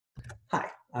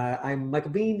I'm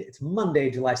Michael Bean. It's Monday,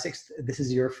 July 6th. This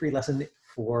is your free lesson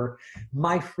for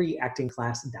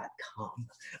myfreeactingclass.com.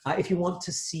 If you want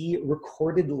to see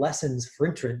recorded lessons, for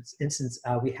instance,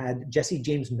 we had Jesse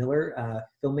James Miller,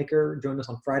 filmmaker, join us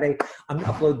on Friday. I'm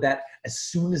going to upload that as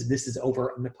soon as this is over.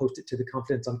 I'm going to post it to the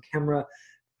Confidence on Camera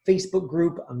Facebook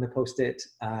group. I'm going to post it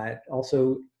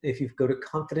also if you go to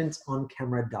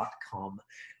confidenceoncamera.com.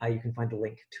 You can find a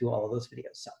link to all of those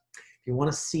videos. So if you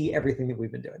want to see everything that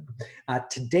we've been doing.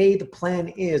 Today, the plan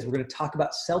is we're going to talk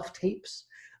about self-tapes.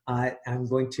 I'm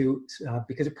going to,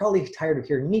 because you're probably tired of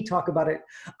hearing me talk about it,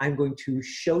 I'm going to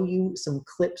show you some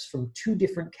clips from two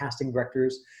different casting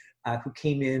directors who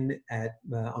came in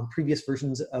on previous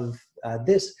versions of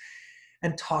this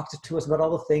and talked to us about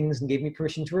all the things and gave me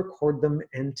permission to record them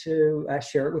and to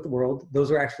share it with the world. Those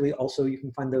are actually also, you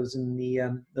can find those in the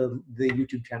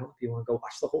YouTube channel if you want to go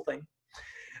watch the whole thing.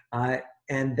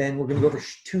 And then we're going to go over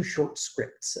two short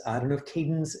scripts. I don't know if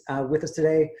Caden's with us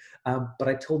today, but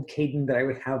I told Caden that I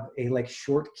would have a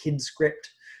short kid script,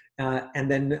 and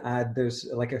then there's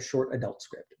like a short adult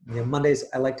script. You know, Mondays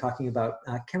I like talking about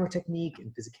camera technique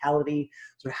and physicality,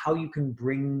 sort of how you can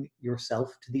bring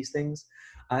yourself to these things.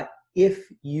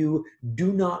 If you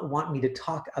do not want me to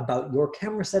talk about your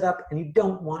camera setup and you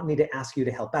don't want me to ask you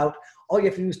to help out, all you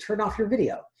have to do is turn off your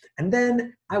video. And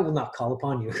then I will not call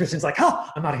upon you. It's like, oh,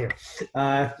 I'm out of here.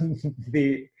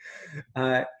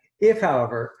 If,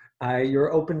 however,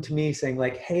 you're open to me saying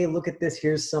like, hey, look at this,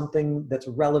 here's something that's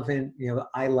relevant, you know, the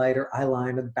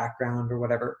eyeline or the background or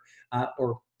whatever,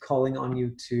 or calling on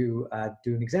you to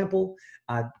do an example,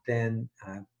 then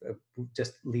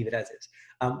just leave it as is.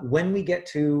 When we get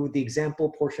to the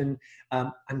example portion,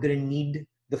 I'm going to need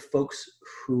the folks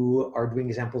who are doing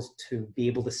examples to be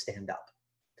able to stand up.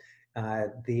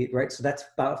 So that's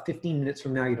about 15 minutes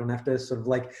from now. You don't have to sort of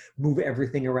like move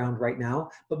everything around right now,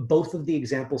 but both of the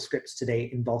example scripts today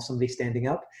involve somebody standing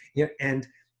up, you know, and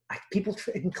people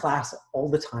in class all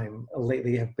the time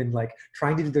lately have been like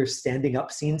trying to do their standing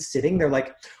up scene sitting. They're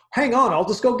like, hang on, I'll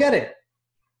just go get it.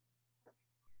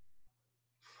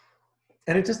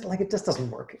 And it just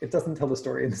doesn't work. It doesn't tell the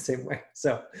story in the same way.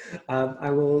 So I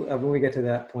will, when we get to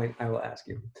that point, I will ask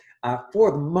you.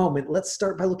 For the moment, let's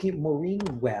start by looking at Maureen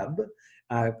Webb,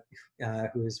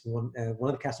 who is one of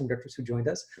the casting directors who joined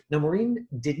us. Now, Maureen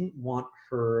didn't want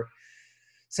her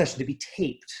session to be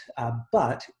taped,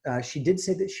 but she did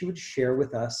say that she would share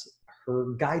with us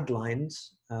her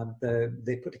guidelines.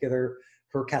 They put together,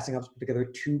 her casting office put together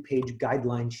a 2-page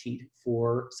guideline sheet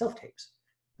for self-tapes.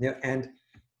 You know, and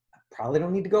probably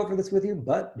don't need to go over this with you,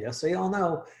 but just so you all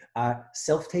know,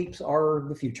 self-tapes are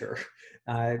the future.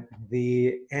 And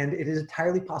it is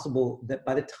entirely possible that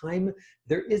by the time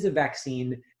there is a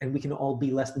vaccine and we can all be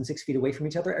less than 6 feet away from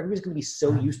each other, everybody's going to be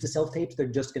so used to self-tapes, they're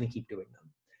just going to keep doing them.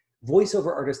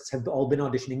 Voiceover artists have all been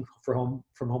auditioning from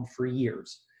home for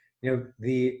years. You know,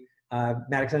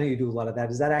 Maddox, I know you do a lot of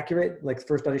that. Is that accurate? Like,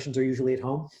 first auditions are usually at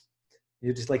home?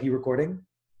 You're just like you recording?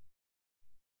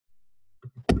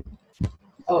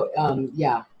 Oh,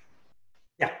 yeah.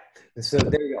 Yeah, so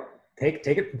there you go. Take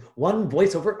it. One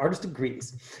voiceover artist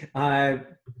agrees. And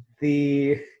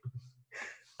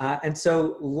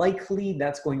so likely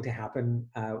that's going to happen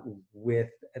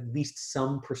with at least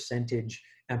some percentage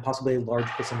and possibly a large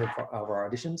percentage of our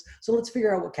auditions. So let's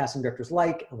figure out what casting directors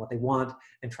like and what they want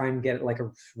and try and get like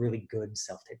a really good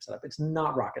self-tape setup. It's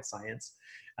not rocket science.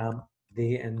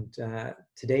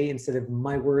 Today, instead of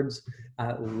my words,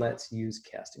 let's use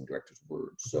casting director's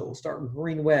words. So we'll start with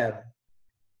Maureen Webb.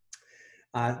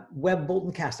 Webb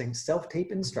Bolton Casting,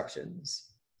 self-tape instructions.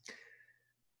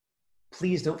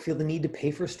 Please don't feel the need to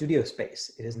pay for studio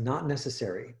space. It is not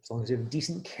necessary. As long as you have a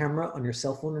decent camera on your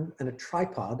cell phone and a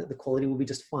tripod, the quality will be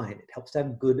just fine. It helps to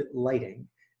have good lighting,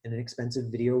 and an expensive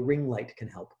video ring light can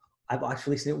help. I've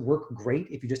actually seen it work great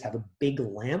if you just have a big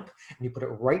lamp and you put it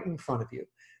right in front of you.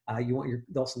 You want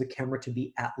also the camera to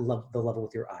be at the level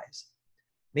with your eyes.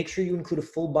 Make sure you include a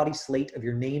full body slate of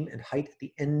your name and height at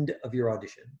the end of your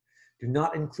audition. Do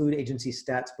not include agency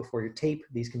stats before your tape.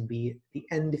 These can be at the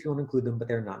end if you want to include them, but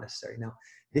they're not necessary. Now,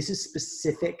 this is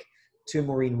specific to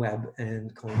Maureen Webb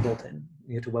and Colleen Bolton,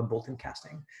 you know, to Webb Bolton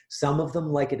Casting. Some of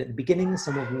them like it at the beginning,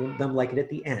 some of them like it at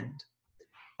the end.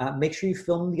 Make sure you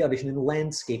film the audition in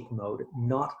landscape mode,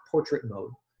 not portrait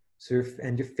mode. So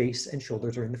and your face and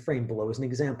shoulders are in the frame below as an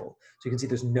example. So you can see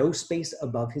there's no space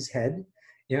above his head,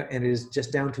 you know, and it is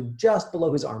just down to just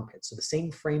below his armpit. So the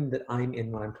same frame that I'm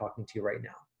in when I'm talking to you right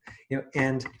now. You know,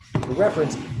 and for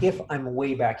reference, if I'm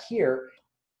way back here,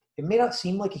 it may not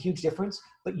seem like a huge difference,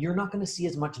 but you're not going to see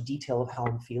as much detail of how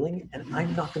I'm feeling, and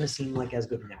I'm not going to seem like as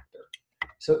good an actor.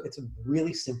 So it's a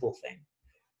really simple thing.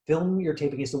 film your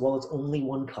tape against a wall that's only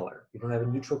one color. You don't have a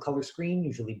neutral color screen,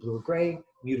 usually blue or gray.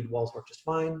 Muted walls work just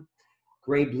fine.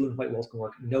 Gray, blue, and white walls can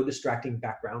work. No distracting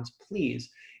backgrounds, please.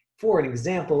 For an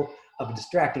example of a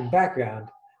distracting background,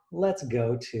 let's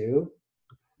go to,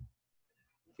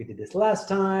 we did this last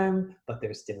time, but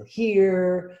they're still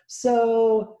here.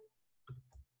 So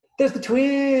there's the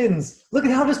twins. Look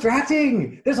at how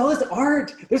distracting. There's all this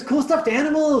art. There's cool stuffed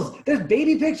animals. There's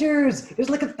baby pictures. There's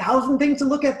like 1,000 things to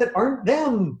look at that aren't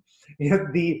them.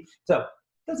 So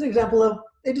that's an example of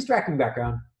a distracting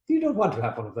background. You don't want to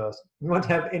have one of those. You want to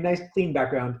have a nice clean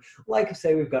background, like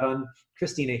say we've got on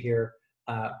Christina here,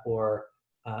 or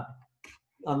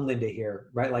on Linda here,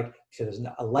 right? Like, so there's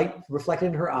a light reflected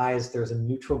in her eyes, there's a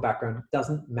neutral background, it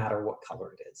doesn't matter what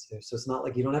color it is. So it's not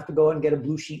like you don't have to go and get a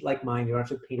blue sheet like mine, you don't have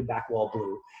to paint a back wall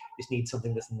blue, you just need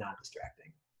something that's not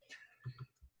distracting.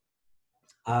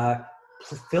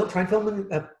 Try and film in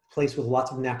a place with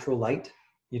lots of natural light.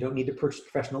 You don't need to purchase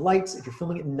professional lights. If you're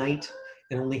filming at night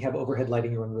and only have overhead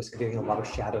lighting, you run the risk of getting a lot of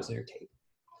shadows in your tape.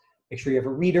 Make sure you have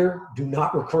a reader. Do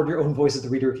not record your own voice as the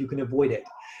reader if you can avoid it.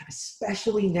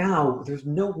 Especially now, there's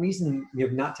no reason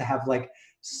not to have like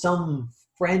some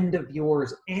friend of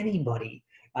yours, anybody,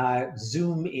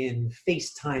 Zoom in,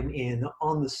 FaceTime in,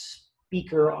 on the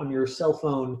speaker on your cell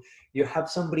phone. You have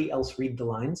somebody else read the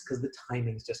lines because the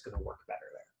timing's just going to work better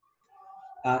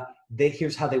there.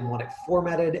 Here's how they want it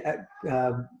formatted at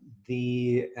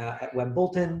Webb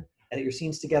Bolton. Edit your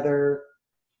scenes together.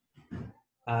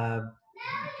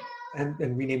 And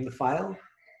rename the file.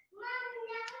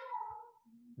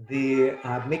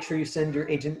 Make sure you send your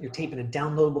agent your tape in a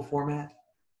downloadable format.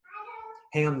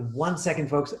 Hang on 1 second,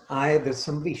 folks. There's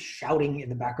somebody shouting in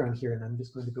the background here, and I'm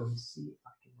just going to go and see if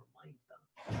I can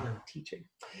remind them I'm teaching.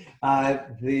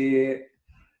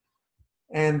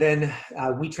 And then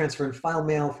we transfer in file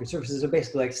mail for your services. So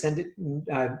basically, like, send it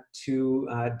to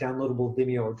downloadable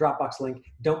Vimeo or Dropbox link.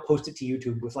 Don't post it to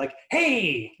YouTube with like,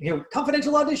 hey,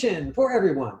 confidential audition for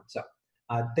everyone. So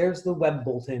there's the Webb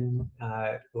Bolton,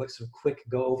 like some quick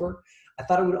go over. I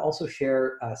thought I would also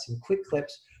share some quick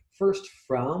clips. First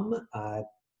from,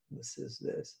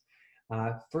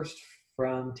 first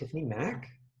from Tiffany Mak.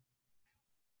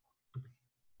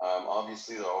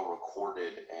 Obviously, they're all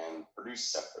recorded and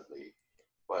produced separately.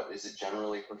 But is it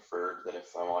generally preferred that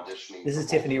if I'm auditioning, this is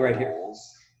Tiffany right here,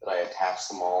 that I attach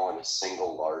them all in a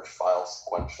single large file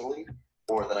sequentially,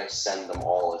 or that I send them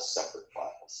all as separate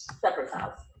files? Separate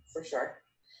files, for sure.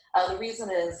 The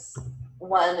reason is,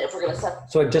 one, if we're going to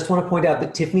So I just want to point out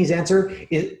that Tiffany's answer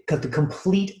is the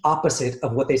complete opposite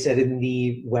of what they said in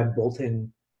the Webb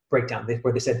Bolton breakdown,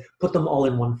 where they said put them all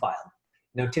in one file.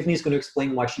 Now Tiffany's going to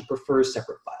explain why she prefers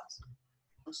separate files.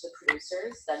 To the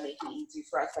producers, then make it easy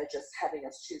for us by just having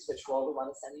us choose which role we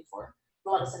want to send you for. If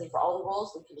we want to send you for all the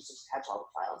roles, we can just attach all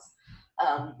the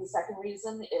files. The second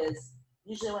reason is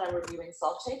usually when I'm reviewing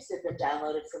self-tapes, they've been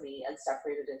downloaded for me and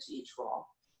separated into each role.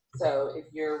 So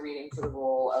if you're reading for the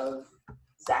role of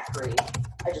Zachary,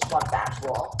 I just want that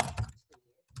role.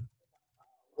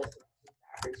 With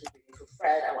Zachary, if you're reading for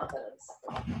Fred, I want that in a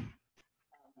separate one.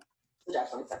 So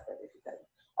definitely separate if you could.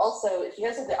 Also, if you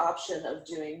guys have the option of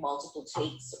doing multiple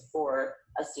takes for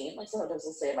a scene, like sometimes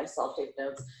I'll say in my self-tape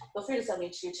notes, feel free to send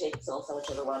me 2 takes and I'll send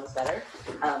whichever one is better.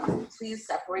 Please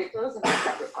separate those into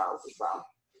separate files as well.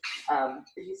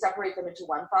 If you separate them into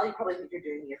one file, you probably think you're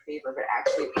doing me a favor, but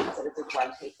actually it means that it's in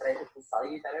one take that I think will sell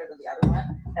you better than the other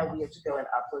one. Now we have to go and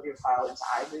upload your file into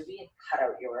iMovie and cut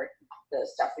out the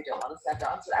stuff we don't want to send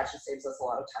on, so it actually saves us a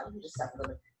lot of time. We just send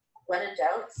them. When in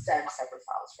doubt, send separate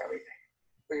files for everything.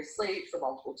 For your slate, for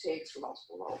multiple takes, for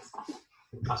multiple roles.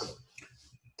 Awesome.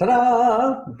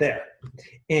 Ta-da! There.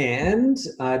 And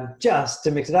just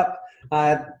to mix it up,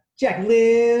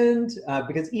 Jacqueline,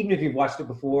 because even if you've watched it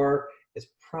before, it's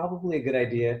probably a good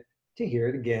idea to hear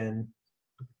it again.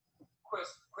 Quick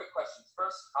questions.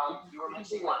 First, you were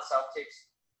mentioning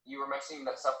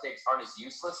that self-tapes aren't as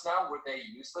useless now. Were they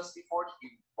useless before? Did you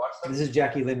watch them? This is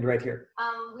Jackie Lind right here.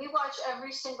 We watch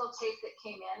every single tape that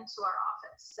came into our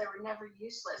office. They were never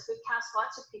useless. We've cast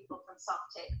lots of people from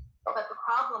self-tape. But the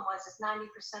problem was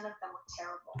 90% of them were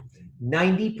terrible.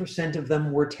 90% of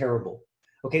them were terrible.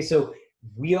 Okay, so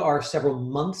we are several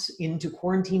months into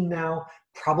quarantine now.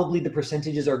 Probably the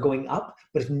percentages are going up,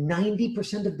 but if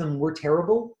 90% of them were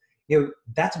terrible,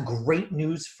 that's great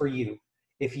news for you.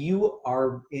 If you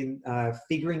are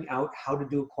figuring out how to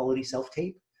do a quality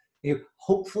self-tape,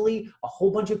 hopefully a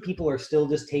whole bunch of people are still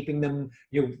just taping them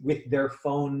with their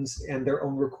phones and their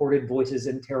own recorded voices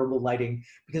and terrible lighting,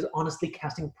 because honestly,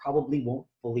 casting probably won't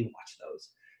fully watch those.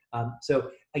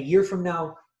 So a year from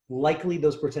now, Likely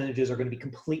those percentages are going to be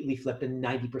completely flipped and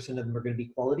 90% of them are going to be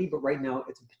quality, but right now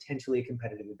it's potentially a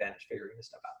competitive advantage figuring this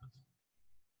stuff out.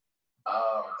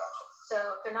 Oh, gotcha. So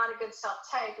if they're not a good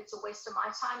self-tape, it's a waste of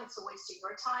my time, it's a waste of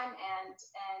your time, and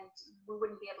we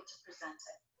wouldn't be able to present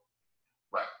it.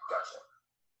 Right, gotcha.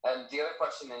 And the other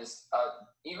question is,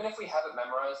 even if we have it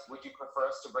memorized, would you prefer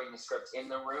us to bring the script in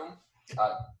the room?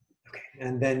 Okay,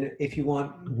 and then if you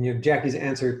want, you know, Jackie's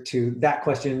answer to that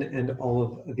question and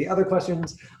all of the other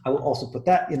questions, I will also put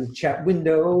that in the chat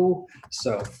window.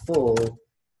 So full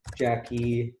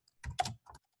Jackie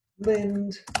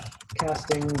Lind,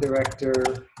 casting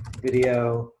director,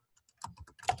 video.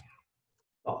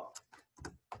 Oh,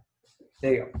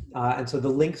 there you go. And so the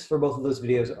links for both of those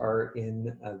videos are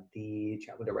in the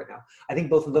chat window right now. I think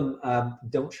both of them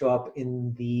don't show up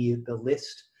in the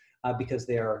list because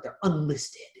they're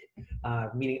unlisted.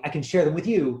 Meaning I can share them with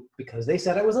you because they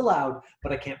said I was allowed,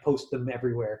 but I can't post them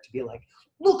everywhere to be like,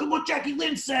 look at what Jackie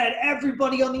Lynn said,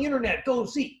 everybody on the internet, go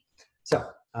see. So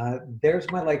there's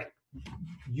my like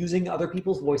using other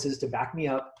people's voices to back me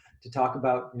up to talk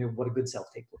about, you know, what a good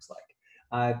self-tape looks like.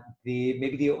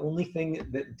 Maybe the only thing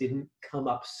that didn't come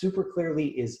up super clearly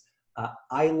is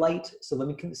eye light. So let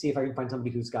me see if I can find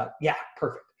somebody who's got, yeah,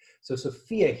 perfect. So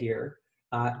Sophia here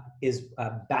is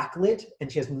backlit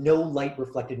and she has no light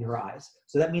reflected in her eyes.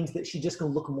 So that means that she's just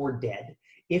gonna look more dead.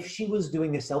 If she was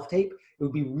doing a self-tape, it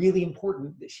would be really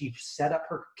important that she set up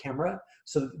her camera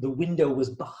so that the window was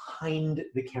behind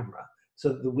the camera, so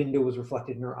that the window was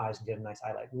reflected in her eyes and did a nice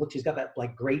highlight. And look, she's got that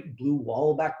like great blue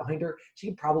wall back behind her. She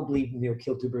could probably, you know,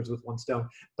 kill two birds with one stone,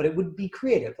 but it would be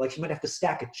creative. Like she might have to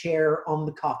stack a chair on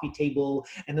the coffee table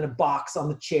and then a box on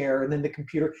the chair and then the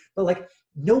computer, but like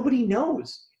nobody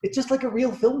knows. It's just like a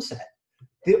real film set.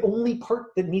 The only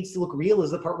part that needs to look real is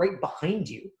the part right behind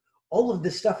you. All of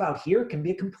this stuff out here can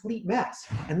be a complete mess.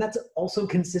 And that's also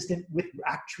consistent with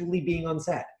actually being on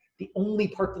set. The only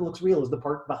part that looks real is the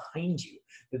part behind you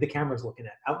that the camera's looking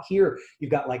at. Out here, you've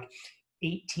got like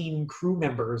 18 crew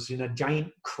members in a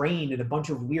giant crane and a bunch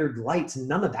of weird lights, and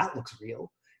none of that looks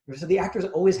real. So the actor's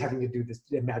always having to do this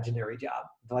imaginary job.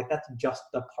 Like that's just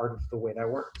a part of the way that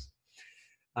works.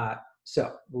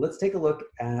 So let's take a look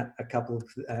at a couple of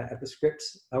at the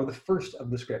scripts, or the first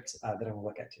of the scripts that I'm going to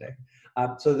look at today.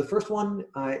 So the first one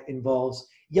involves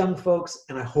young folks,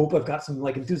 and I hope I've got some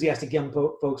like enthusiastic young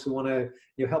folks who want to,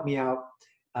 you know, help me out.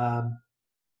 But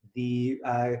you're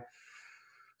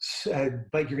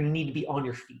going to need to be on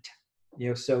your feet. You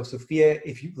know, so Sophia,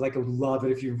 if you like, I would love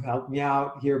it if you help me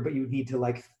out here, but you need to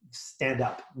like stand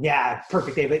up. Yeah,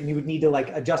 perfect, Ava. And you would need to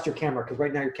like adjust your camera because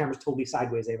right now your camera's totally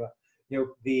sideways, Ava. You know,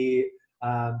 the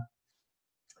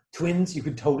twins, you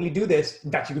could totally do this.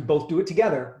 In fact, you could both do it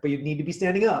together, but you'd need to be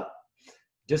standing up.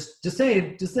 Just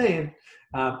saying, just saying.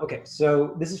 Okay,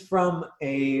 so this is from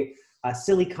a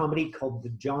silly comedy called The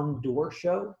John Doerr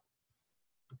Show.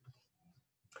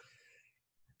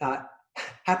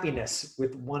 Happiness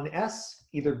with one S,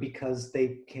 either because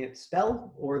they can't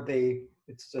spell or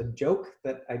it's a joke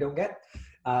that I don't get.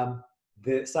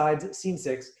 The sides, scene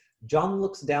 6. John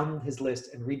looks down his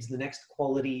list and reads the next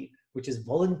quality, which is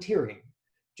volunteering.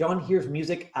 John hears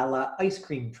music a la ice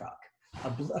cream truck.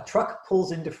 A truck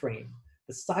pulls into frame.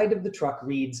 The side of the truck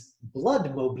reads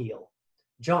Bloodmobile.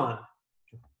 John,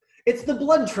 it's the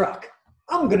blood truck.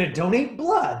 I'm gonna donate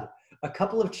blood. A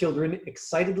couple of children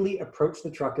excitedly approach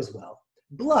the truck as well.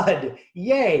 Blood,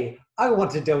 yay, I want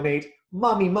to donate.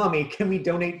 Mommy, can we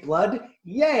donate blood?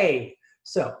 Yay.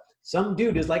 So some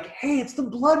dude is like, hey, it's the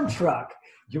blood truck.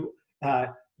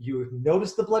 You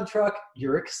notice the blood truck,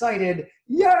 you're excited,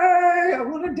 yay, I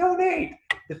want to donate.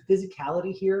 The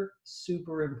physicality here,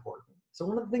 super important. So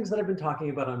one of the things that I've been talking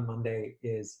about on Monday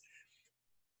is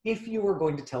if you are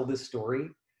going to tell this story,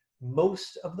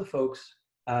 most of the folks,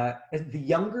 the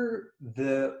younger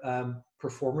the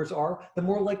performers are, the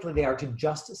more likely they are to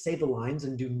just say the lines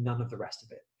and do none of the rest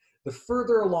of it. The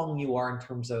further along you are in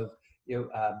terms of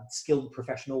skilled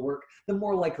professional work, the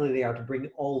more likely they are to bring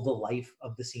all the life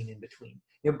of the scene in between.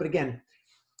 But again,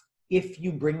 if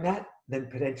you bring that, then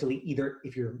potentially either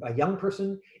if you're a young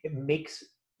person,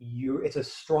 it's a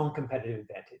strong competitive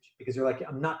advantage because you're like,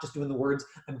 I'm not just doing the words,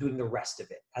 I'm doing the rest of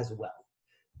it as well.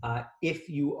 If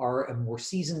you are a more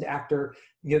seasoned actor,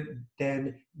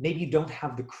 then maybe you don't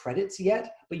have the credits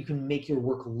yet, but you can make your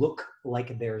work look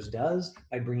like theirs does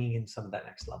by bringing in some of that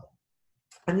next level.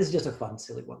 And this is just a fun,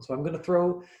 silly one. So I'm going to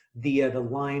throw the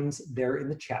lines there in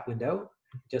the chat window,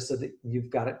 just so that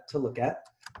you've got it to look at.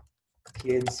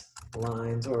 Kids,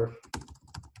 lines, or...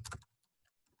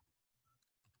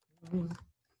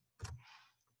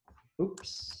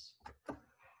 Oops. Okay,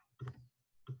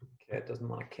 it doesn't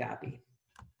want a cappy.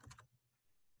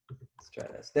 Let's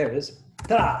try this. There it is.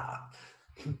 Ta-da!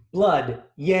 Blood,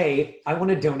 yay. I want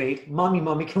to donate.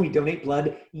 Mommy, can we donate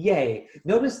blood? Yay.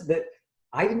 Notice that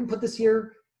I didn't put this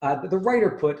here. The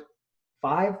writer put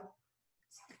five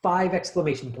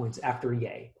exclamation points after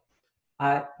yay.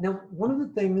 Now, one of the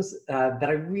things that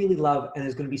I really love and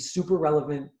is going to be super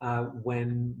relevant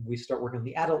when we start working on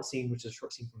the adult scene, which is a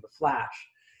short scene from The Flash,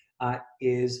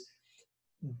 is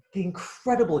the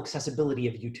incredible accessibility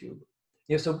of YouTube.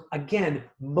 You know, so again,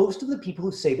 most of the people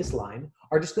who say this line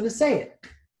are just going to say it.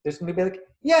 They're just going to be like,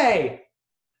 "Yay!"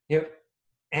 You know,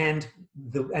 and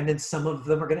then some of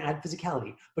them are going to add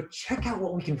physicality. But check out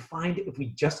what we can find if we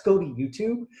just go to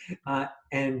YouTube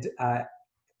and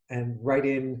write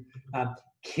in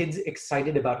 "kids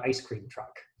excited about ice cream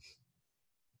truck."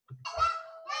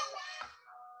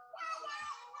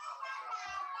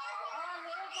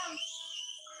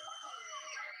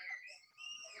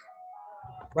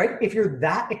 Right? If you're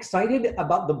that excited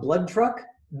about the blood truck,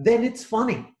 then it's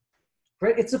funny,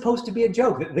 right? It's supposed to be a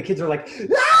joke. The kids are like,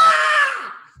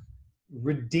 "Ah!"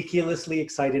 ridiculously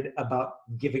excited about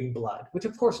giving blood, which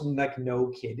of course, like, no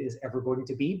kid is ever going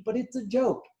to be, but it's a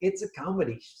joke. It's a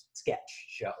comedy sketch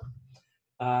show.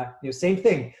 You know, same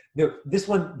thing. You know, this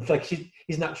one, like,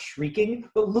 he's not shrieking,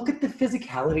 but look at the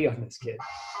physicality on this kid.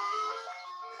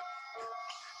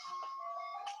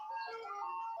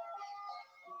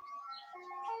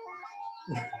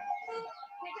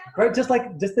 Right, just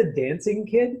the dancing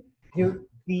kid, you know,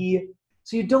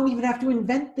 so you don't even have to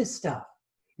invent this stuff.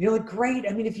 You know, like, great.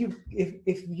 I mean, if you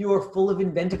are full of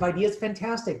inventive ideas,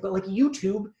 fantastic. But like,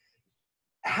 YouTube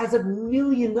has a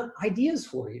million ideas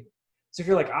for you. So if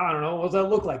you're like, I don't know, what does that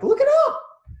look like? Look it up.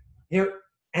 You know,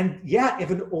 and yeah, if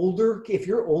you're older, if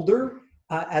you're a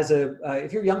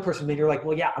young person, then you're like,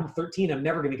 well, yeah, I'm 13. I'm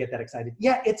never going to get that excited.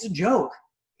 Yeah, it's a joke.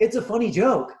 It's a funny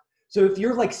joke. So if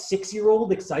you're like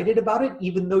 6-year-old excited about it,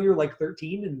 even though you're like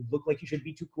 13 and look like you should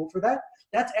be too cool for that,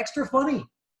 that's extra funny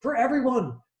for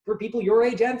everyone, for people your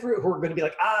age and for who are going to be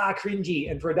like,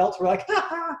 cringy. And for adults, we're like, ha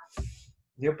ha.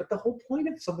 You know, but the whole point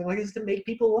of something like this is to make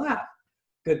people laugh.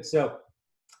 Good. So,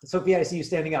 Sophia, I see you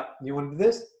standing up. You want to do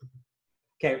this?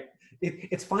 Okay.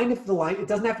 It's fine if the line, it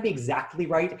doesn't have to be exactly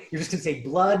right. You're just going to say,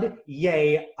 blood,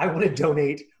 yay. I want to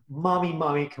donate.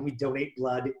 Mommy, can we donate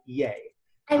blood? Yay.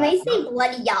 I might say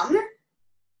blood yum.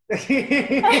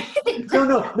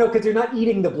 No, because you're not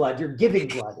eating the blood. You're giving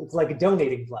blood. It's like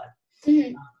donating blood.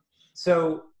 Mm-hmm.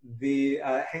 So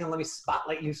hang on, let me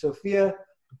spotlight you, Sophia.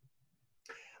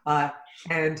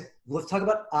 And let's talk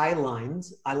about eye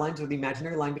lines. Eye lines are the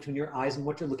imaginary line between your eyes and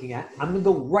what you're looking at. I'm going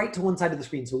to go right to one side of the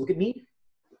screen. So look at me.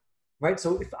 Right.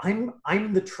 So if I'm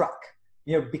the truck,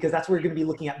 you know, because that's where you're going to be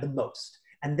looking at the most.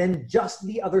 And then just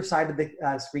the other side of the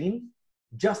screen.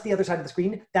 Just the other side of the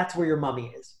screen, that's where your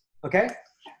mommy is, okay?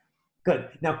 Good.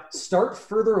 Now start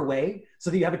further away so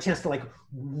that you have a chance to like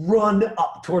run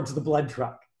up towards the blood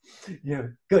truck. You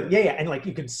know, good, yeah. And like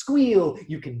you can squeal,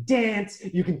 you can dance,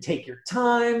 you can take your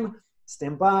time,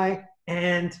 stand by,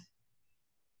 and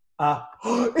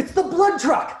it's the blood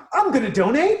truck. I'm gonna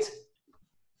donate.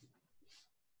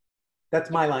 That's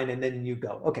my line, and then you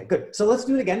go. Okay, good. So let's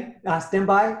do it again. Stand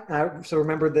by. So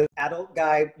remember the adult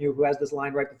guy, you know, who has this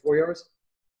line right before yours.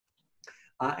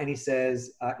 And he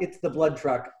says, it's the blood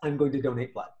truck. I'm going to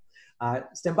donate blood.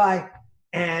 Stand by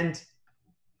and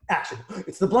action.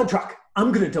 It's the blood truck.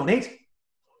 I'm going to donate.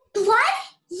 Blood?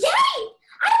 Yay!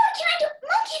 Can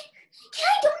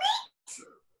I donate?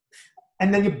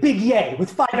 And then you big yay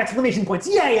with 5 exclamation points.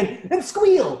 Yay! And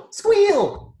squeal!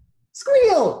 Squeal!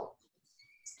 Squeal!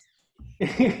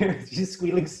 She's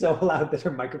squealing so loud that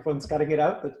her microphone's cutting it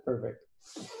out. That's perfect.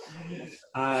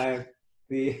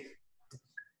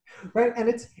 Right, and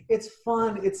it's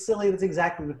fun, it's silly, that's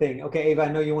exactly the thing. Okay, Ava,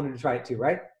 I know you wanted to try it too,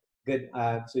 right? Good,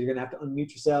 so you're gonna have to unmute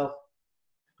yourself.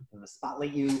 I'm gonna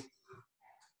spotlight you.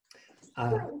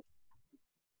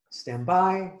 Stand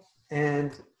by,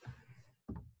 and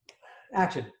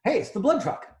action. Hey, it's the blood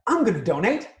truck. I'm gonna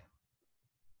donate.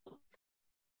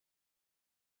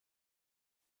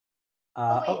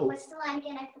 What's the line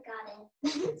again? I forgot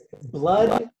it.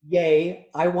 Blood, yay.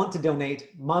 I want to donate.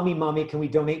 Mommy, can we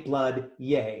donate blood?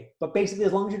 Yay. But basically,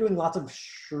 as long as you're doing lots of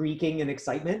shrieking and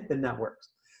excitement, then that works.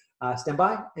 Stand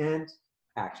by and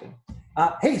action.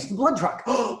 Hey, it's the blood truck.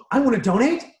 I want to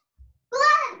donate. Blood!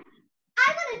 I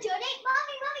want to donate.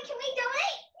 Mommy, can we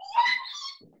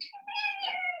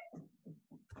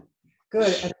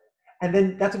donate? Good. And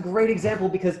then that's a great example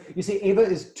because you see Ava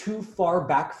is too far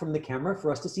back from the camera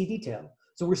for us to see detail.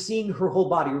 So we're seeing her whole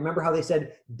body. Remember how they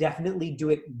said definitely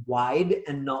do it wide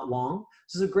and not long?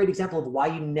 This is a great example of why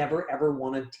you never ever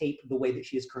want to tape the way that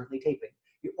she is currently taping.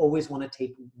 You always want to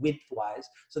tape widthwise,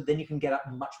 so then you can get up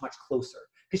much, much closer.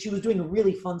 Because she was doing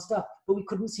really fun stuff, but we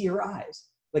couldn't see her eyes.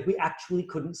 Like we actually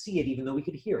couldn't see it, even though we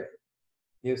could hear it.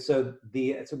 You know, so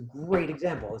it's a great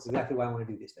example. It's exactly why I want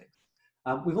to do these things.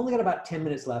 We've only got about 10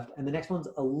 minutes left, and the next one's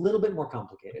a little bit more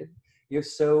complicated. You know,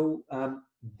 so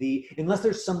unless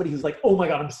there's somebody who's like, oh my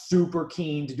God, I'm super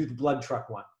keen to do the blood truck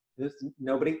one.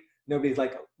 Nobody's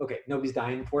like, okay, nobody's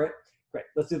dying for it. Great,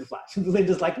 let's do the flash.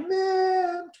 Linda's like,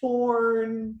 nah, I'm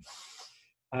torn.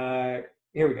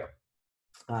 Here we go.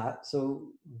 So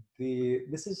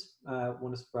this is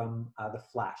one is from the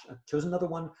Flash. I've chosen another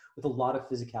one with a lot of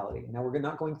physicality. Now we're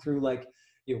not going through like,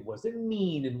 you know, what does it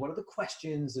mean and what are the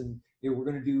questions, and you know, we're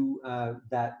going to do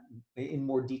that in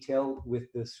more detail with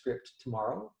the script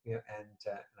tomorrow. You know, and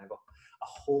I have a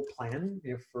whole plan,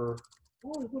 you know, for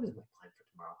what is my plan for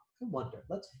tomorrow? I wonder.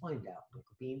 Let's find out,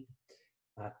 Michael Bean.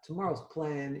 Tomorrow's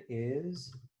plan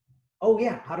is, oh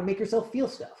yeah, how to make yourself feel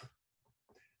stuff.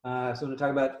 So I'm going to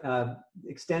talk about,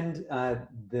 extend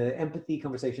the empathy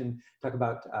conversation, talk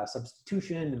about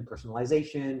substitution and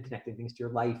personalization, connecting things to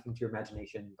your life and to your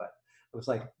imagination. But it was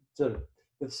like sort of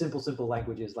the simple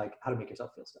language is like how to make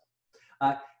yourself feel stuff.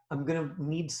 I'm going to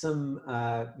need some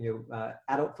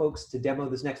adult folks to demo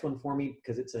this next one for me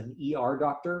because it's an ER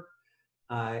doctor.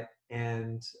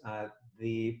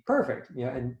 Perfect, you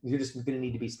know, and you're just going to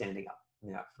need to be standing up,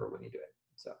 yeah, for when you do it.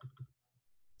 So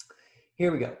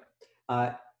here we go.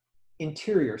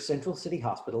 Interior, Central City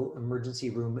Hospital, emergency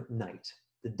room, night.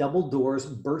 The double doors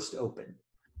burst open.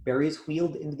 Barry is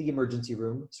wheeled into the emergency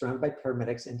room, surrounded by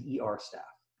paramedics and ER staff.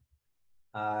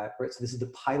 Right, so this is the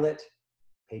pilot,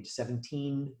 page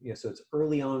 17. You know, so it's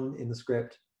early on in the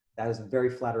script. That is a very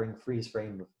flattering freeze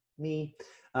frame of me.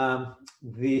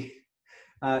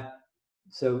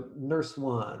 So nurse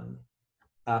one,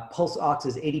 pulse ox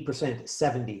is 80%,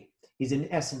 70. He's in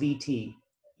SVT,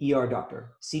 ER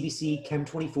doctor. CBC, Chem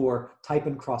 24, type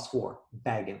and cross 4,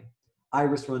 bag him.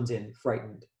 Iris runs in,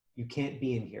 frightened. You can't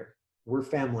be in here. We're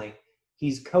family.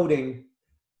 He's coding,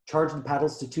 charge the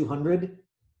paddles to 200,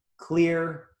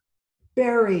 clear,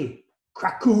 Barry,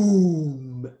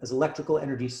 crackoom, as electrical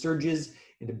energy surges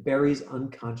into Barry's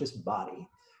unconscious body.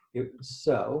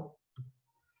 So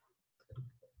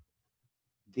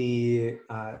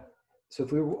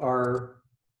if we are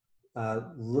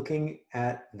looking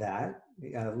at that,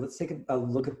 let's take a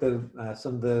look at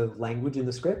some of the language in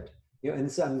the script. You know,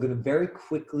 and so I'm going to very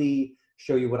quickly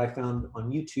show you what I found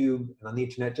on YouTube and on the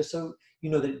internet, just so you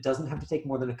know that it doesn't have to take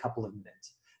more than a couple of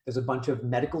minutes. There's a bunch of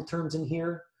medical terms in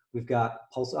here. We've got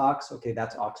pulse ox, okay,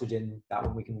 that's oxygen, that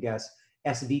one we can guess.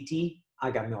 SVT,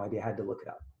 I got no idea, I had to look it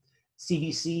up.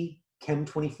 CBC, Chem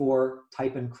 24,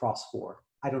 type and cross 4.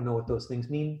 I don't know what those things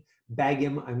mean. Bag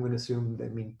him, I'm going to assume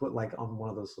that mean put like on one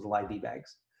of those little IV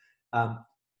bags.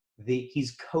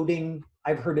 He's coding,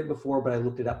 I've heard it before, but I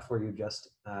looked it up for you just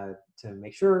to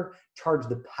make sure. Charge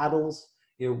the paddles,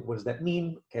 you know, what does that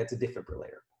mean? Okay, it's a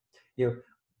defibrillator. You know,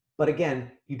 but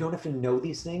again, you don't have to know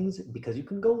these things because you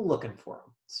can go looking for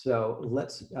them. So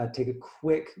let's take a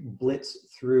quick blitz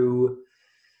through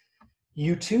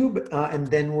YouTube, and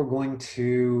then we're going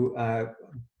to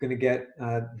get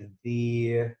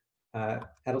the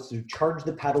adults to charge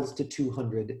the paddles to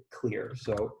 200, clear.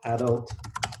 So adult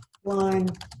line,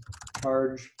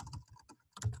 charge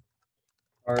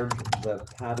the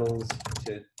paddles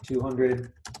to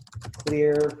 200,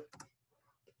 clear.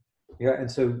 Yeah,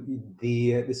 and so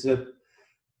this is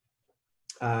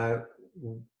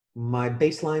my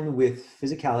baseline with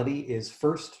physicality is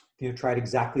first, you know, try it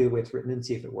exactly the way it's written and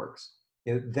see if it works.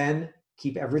 You know, then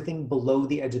keep everything below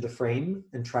the edge of the frame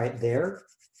and try it there,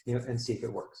 you know, and see if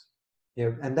it works. You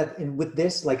know, and with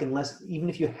this, like, even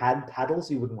if you had paddles,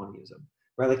 you wouldn't want to use them,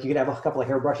 right? Like you could have a couple of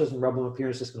hairbrushes and rub them up here,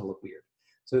 and it's just going to look weird.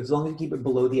 So as long as you keep it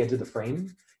below the edge of the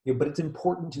frame, you know, but it's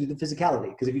important to do the physicality,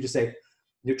 because if you just say,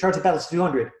 you charge the paddles to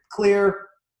 200, clear,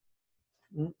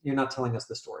 you're not telling us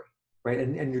the story, right?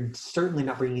 And you're certainly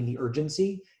not bringing in the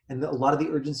urgency. And a lot of the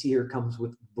urgency here comes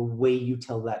with the way you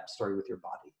tell that story with your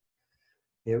body.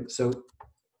 You know, so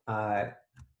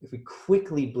if we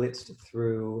quickly blitzed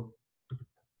through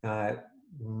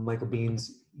Michael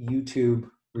Bean's YouTube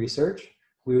research,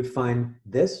 we would find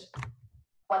this.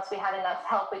 Once we had enough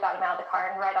help, we got him out of the car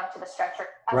and right onto the stretcher.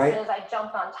 As soon as I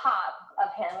jumped on top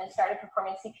of him and started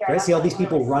performing CPR. Right, see all these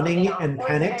people running and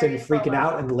panicked and freaking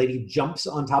out, and the lady jumps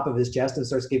on top of his chest and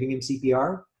starts giving him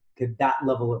CPR. Okay, that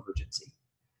level of urgency.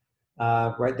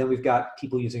 Right, then we've got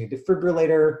people using a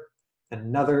defibrillator,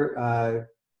 another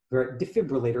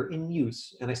defibrillator in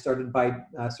use. And I started by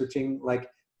searching like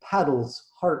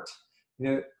paddles, heart. You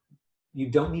know, you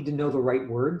don't need to know the right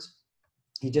words.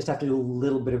 You just have to do a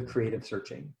little bit of creative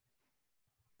searching.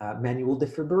 manual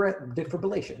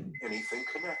defibrillation. Anything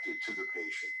connected to the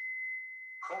patient.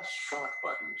 Press shock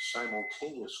button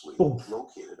simultaneously Boom.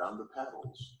 located on the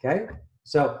paddles. Okay,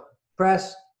 so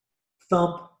press,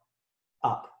 thump,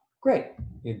 up. Great.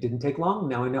 It didn't take long.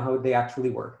 Now I know how they actually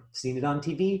work. I've seen it on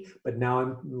TV, but now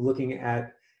I'm looking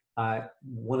at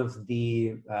one of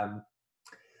the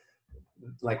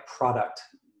like product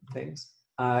things.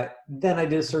 Then I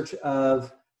did a search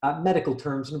of medical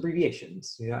terms and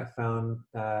abbreviations. You know, I found,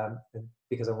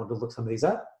 because I wanted to look some of these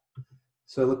up.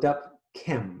 So I looked up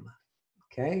chem,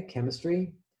 okay,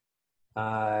 chemistry,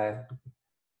 SVT,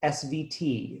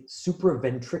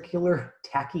 supraventricular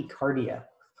tachycardia.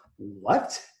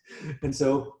 What? And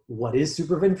so what is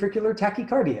supraventricular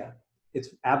tachycardia? It's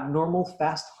abnormal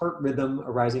fast heart rhythm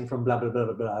arising from blah, blah, blah,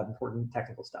 blah, blah, important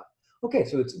technical stuff. Okay,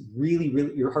 so it's really,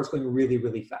 your heart's going really,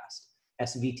 really fast.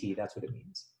 SVT, that's what it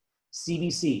means.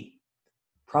 CBC,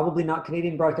 probably not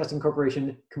Canadian Broadcasting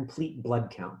Corporation, complete blood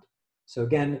count. So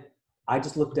again, I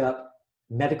just looked up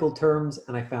medical terms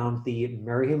and I found the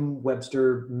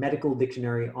Merriam-Webster Medical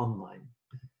Dictionary online.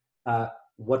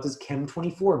 What does Chem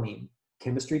 24 mean?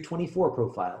 Chemistry 24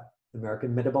 profile,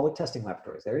 American Metabolic Testing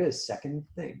Laboratories. There it is, second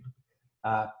thing.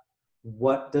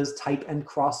 What does type and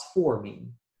cross 4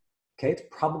 mean? Okay, it's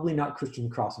probably not Christian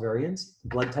cross variants.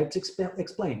 Blood types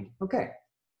explained. Okay.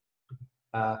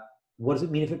 What does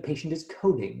it mean if a patient is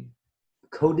coding?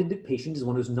 Coded patient is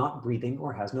one who's not breathing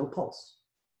or has no pulse.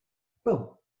 Boom.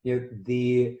 You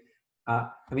know,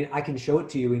 I mean, I can show it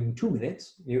to you in 2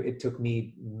 minutes. You know, it took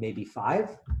me maybe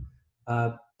 5.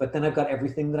 But then I've got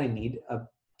everything that I need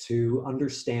to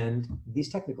understand these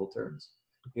technical terms.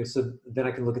 You know, so then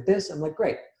I can look at this. I'm like,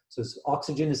 great. So his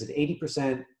oxygen is at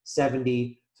 80%,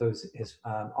 70. So his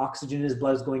oxygen in his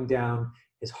blood is going down.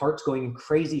 His heart's going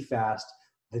crazy fast.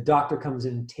 The doctor comes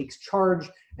in, takes charge,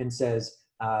 and says,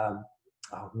 "Oh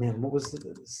man, what was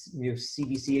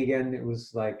CBC again? It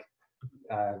was like."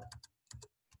 That's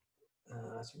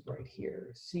right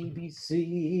here.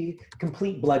 CBC,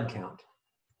 complete blood count.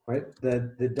 Right,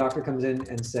 the doctor comes in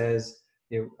and says,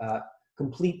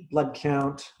 complete blood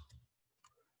count,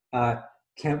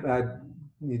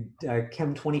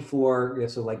 Chem 24,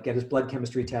 so like get his blood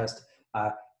chemistry test,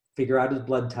 figure out his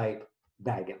blood type,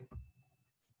 bag him.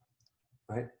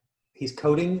 Right, he's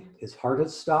coding, his heart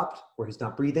has stopped, or he's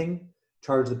not breathing,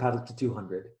 charge the paddle to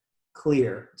 200.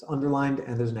 Clear, it's underlined,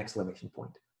 and there's an exclamation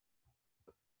point.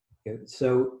 Okay,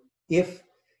 so if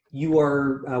you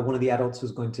are one of the adults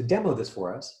who's going to demo this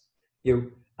for us,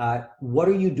 what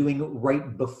are you doing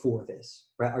right before this?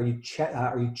 Right? Are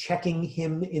you checking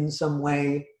him in some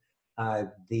way?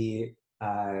 Do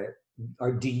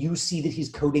you see that he's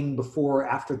coding before or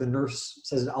after the nurse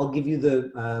says, "I'll give you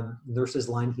the nurse's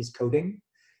line, he's coding,"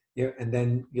 and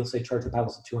then you'll say, "Charge the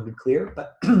paddles to 200, clear."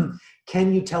 But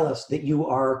can you tell us that you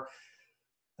are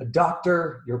a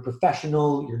doctor, you're a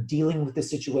professional, you're dealing with this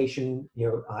situation,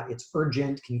 it's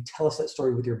urgent. Can you tell us that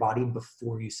story with your body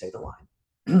before you say the line?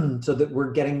 So that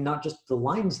we're getting not just the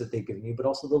lines that they've given you, but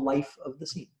also the life of the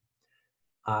scene.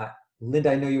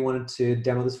 Linda, I know you wanted to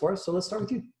demo this for us, so let's start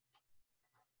with you.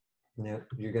 Now,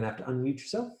 you're gonna have to unmute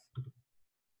yourself.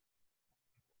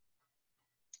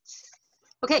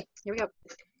 Okay, here we go.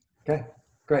 Okay,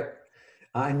 great.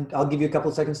 And I'll give you a couple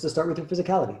of seconds to start with your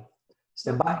physicality.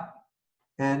 Stand by.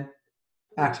 And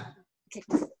action. Okay.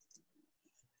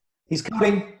 He's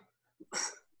coding.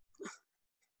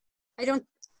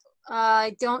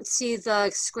 I don't see the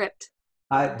script.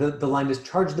 The line is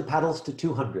charge the paddles to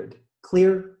 200.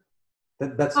 Clear?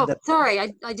 That's sorry,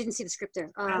 I didn't see the script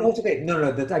there. No, it's okay. No,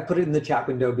 I put it in the chat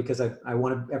window because I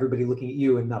wanted everybody looking at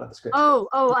you and not at the script. Oh,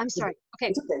 I'm sorry. Okay.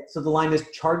 It's okay. So the line is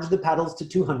charge the paddles to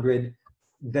 200.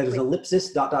 That is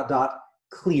ellipsis, ...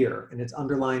 clear, and it's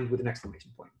underlined with an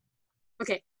exclamation point.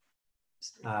 Okay.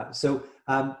 So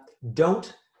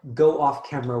don't go off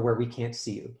camera where we can't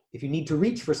see you. If you need to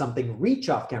reach for something, reach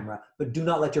off camera, but do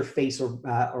not let your face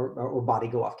or body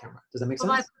go off camera. Does that make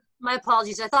sense? My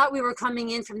apologies. I thought we were coming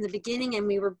in from the beginning and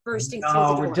we were bursting through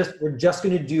the door. We're just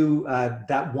going to do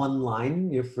that one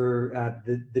line for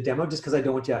the demo, just because I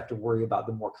don't want you to have to worry about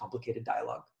the more complicated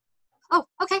dialogue. Oh,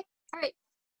 okay. All right.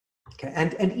 Okay.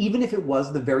 And even if it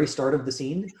was the very start of the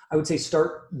scene, I would say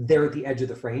start there at the edge of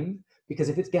the frame. Because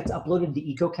if it gets uploaded to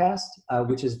EcoCast,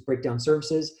 which is Breakdown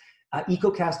Services,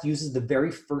 EcoCast uses the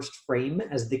very first frame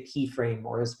as the key frame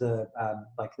or as the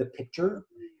like the picture,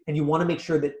 and you want to make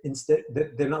sure that instead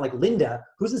that they're not like Linda,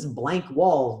 who's this blank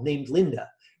wall named Linda,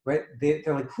 right?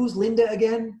 They're like, who's Linda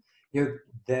again?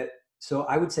 So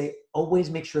I would say always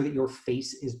make sure that your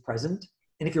face is present,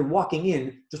 and if you're walking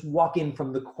in, just walk in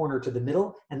from the corner to the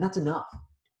middle, and that's enough.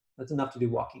 That's enough to do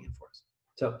walking in for us.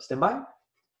 So stand by.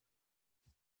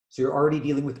 So you're already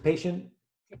dealing with the patient.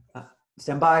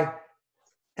 Stand by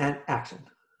and action.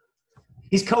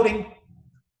 He's coding.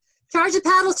 Charge the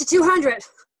paddles to 200.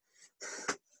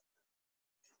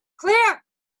 Clear.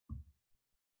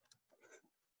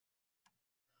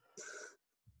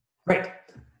 Great.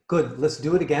 Good. Let's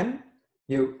do it again.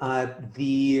 You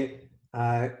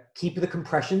keep the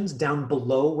compressions down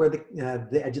below where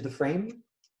the edge of the frame,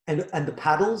 and the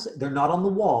paddles, they're not on the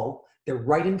wall. They're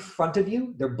right in front of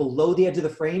you. They're below the edge of the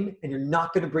frame, and you're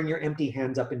not going to bring your empty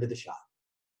hands up into the shot.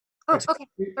 Oh, right? okay.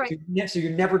 All right. So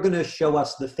you're never going to show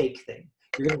us the fake thing.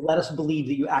 You're going to let us believe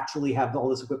that you actually have all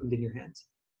this equipment in your hands.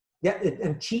 Yeah,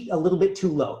 and cheat a little bit too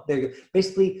low. There you go.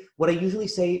 Basically, what I usually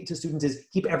say to students is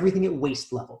keep everything at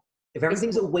waist level. If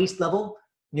everything's at waist level,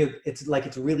 it's like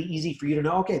it's really easy for you to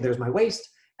know, okay, there's my waist,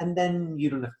 and then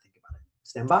you don't have to think about it.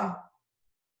 Stand by.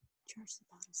 Charge the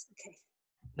paddles.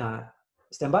 Okay.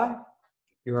 Stand by.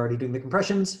 You're already doing the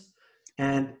compressions,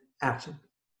 and action.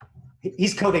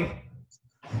 He's coding.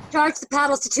 Charge the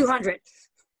paddles to 200.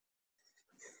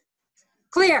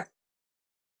 Clear.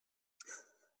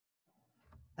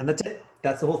 And that's it.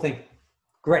 That's the whole thing.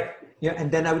 Great. Yeah,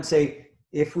 and then I would say,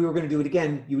 if we were going to do it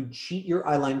again, you would cheat your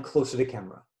eye line closer to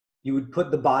camera. You would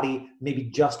put the body maybe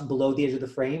just below the edge of the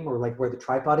frame, or like where the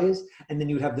tripod is, and then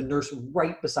you would have the nurse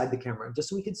right beside the camera, just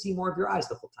so we could see more of your eyes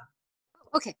the whole time.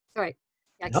 Okay. All right.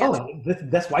 Yeah, no,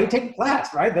 that's why you take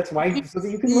class, right? That's why, so that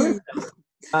you can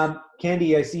learn.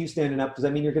 Candy, I see you standing up. Does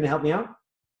that mean you're going to help me out?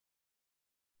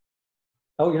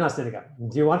 Oh, you're not standing up.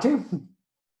 Do you want to?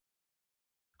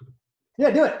 Yeah,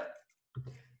 do it.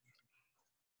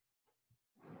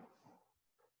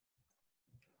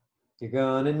 You're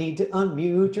gonna need to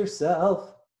unmute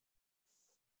yourself.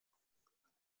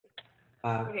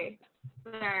 Okay,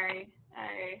 sorry.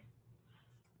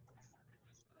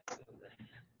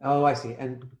 Oh, I see.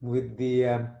 And with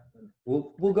the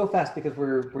we'll go fast because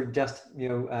we're just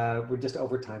we're just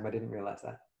over time. I didn't realize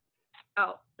that.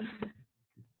 Oh.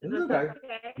 Okay.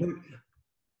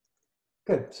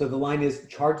 Good. So the line is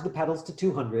charge the pedals to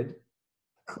 200.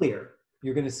 Clear.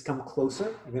 You're going to come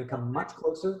closer. You're going to come much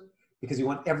closer because you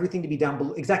want everything to be down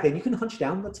below. Exactly. And you can hunch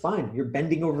down. That's fine. You're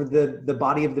bending over the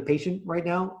body of the patient right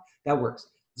now. That works.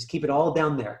 Just keep it all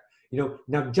down there.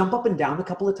 Now jump up and down a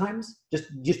couple of times.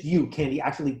 Just you, Candy.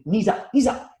 Actually, knees up, knees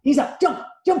up, knees up. Jump,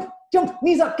 jump, jump.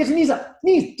 Knees up. Get your knees up.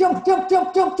 Knees. Jump, jump,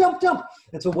 jump, jump, jump, jump.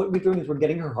 And so what we're doing is we're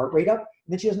getting her heart rate up, and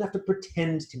then she doesn't have to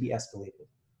pretend to be escalated.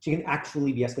 She can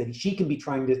actually be escalated. She can be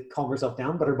trying to calm herself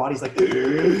down, but her body's like,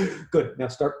 good. Now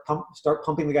start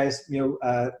pumping the guys,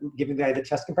 giving the guy the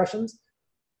chest compressions.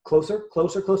 Closer,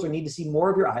 closer, closer. Need to see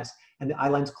more of your eyes. And the eye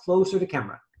line's closer to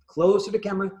camera. Closer to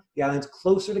camera. The eye line's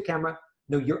closer to camera.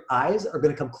 No, your eyes are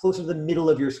going to come closer to the middle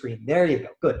of your screen. There you go.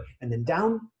 Good. And then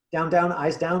down, down, down,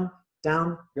 eyes down,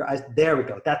 down, your eyes. There we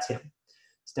go. That's him.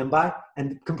 Stand by.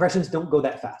 And compressions don't go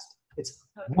that fast. It's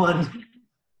one.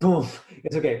 Boom.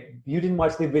 It's okay. You didn't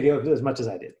watch the video as much as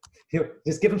I did.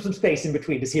 Just give him some space in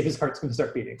between to see if his heart's going to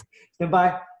start beating. Stand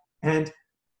by and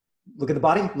look at the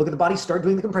body. Look at the body. Start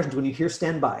doing the compressions when you hear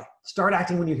stand by. Start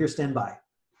acting when you hear stand by.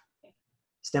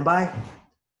 Stand by.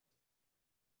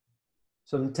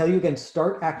 So I'm going to tell you again,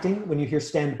 start acting when you hear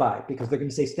stand by, because they're going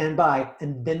to say stand by,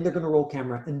 and then they're going to roll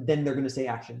camera, and then they're going to say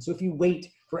action. So if you wait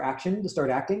for action to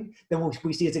start acting, then what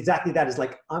we see it's exactly that. It's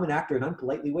like, I'm an actor and I'm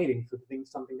politely waiting for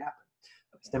something to happen.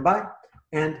 Stand by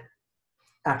and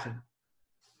action.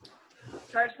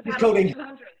 Charge the paddle to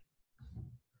 200.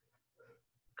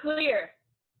 Clear.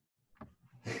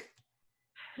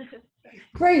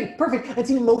 Great, perfect. And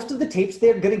see, most of the tapes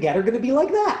they're going to get are going to be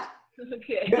like that.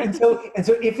 Okay. And so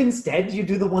if instead you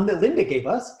do the one that Linda gave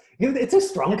us, it's a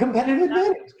strong competitive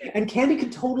advantage. And Candy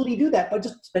could totally do that by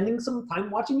just spending some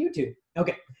time watching YouTube.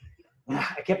 Okay,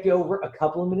 I kept you over a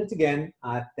couple of minutes again.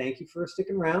 Thank you for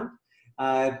sticking around.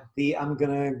 I'm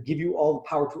gonna give you all the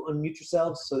power to unmute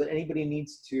yourselves so that anybody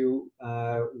needs to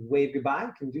wave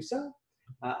goodbye can do so.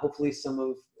 Hopefully some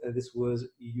of this was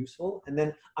useful. And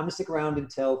then I'm gonna stick around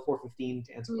until 4:15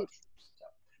 to answer questions. So,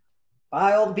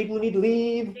 bye all the people who need to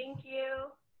leave. Thank you.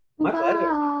 My pleasure.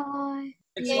 Bye.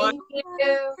 Thank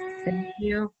you. Thank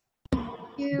you.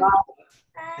 Bye.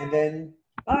 And then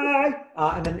bye.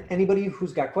 And then anybody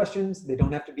who's got questions, they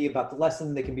don't have to be about the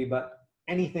lesson. They can be about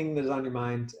anything that is on your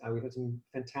mind. We've had some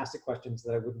fantastic questions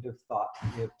that I wouldn't have thought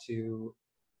to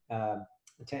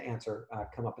answer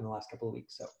come up in the last couple of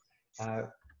weeks. So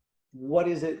what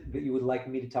is it that you would like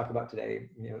me to talk about today?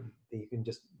 That you can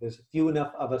just, there's a few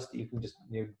enough of us that you can just,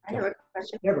 I have a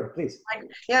question. Deborah, please.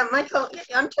 Yeah, Michael,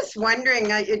 I'm just wondering,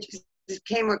 it just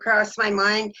came across my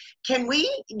mind. Can we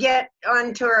get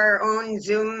onto our own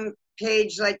Zoom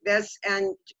page like this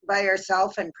and by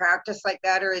yourself and practice like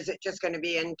that, or is it just going to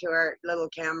be into our little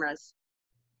cameras?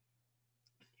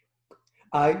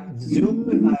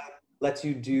 Zoom lets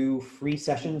you do free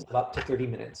sessions of up to 30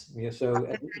 minutes. You know, so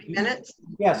 30 minutes?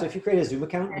 Yeah, so if you create a Zoom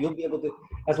account, you'll be able to,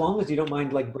 as long as you don't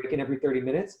mind like breaking every 30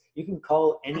 minutes, you can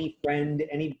call any friend,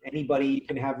 anybody. You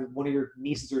can have one of your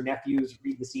nieces or nephews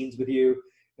read the scenes with you.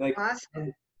 Like,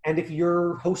 awesome. and if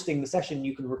you're hosting the session,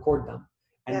 you can record them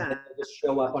and Yeah. then they'll just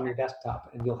show up on your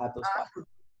desktop and you'll have those Awesome.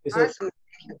 files. So, Awesome.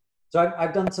 so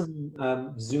I've done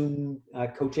some Zoom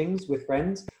coachings with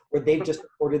friends where they've just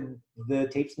recorded the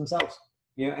tapes themselves,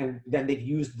 you know, and then they've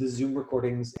used the Zoom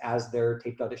recordings as their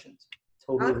taped auditions.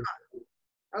 Totally.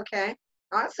 Okay,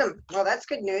 awesome. Well, that's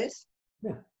good news.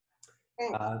 Yeah.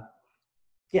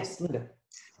 Yes, Linda.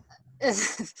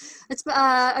 It's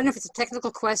I don't know if it's a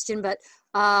technical question, but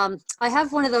I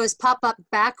have one of those pop-up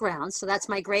backgrounds. So that's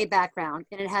my gray background,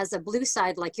 and it has a blue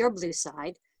side like your blue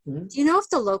side. Mm-hmm. Do you know if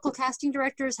the local casting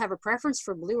directors have a preference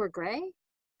for blue or gray?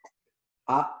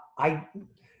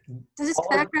 Does this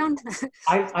background?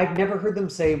 I've never heard them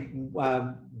say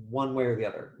one way or the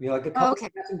other. You know, like a couple of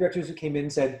casting directors who came in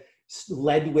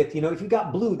led with, you know, if you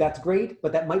got blue, that's great,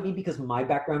 but that might be because my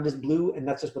background is blue, and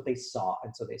that's just what they saw,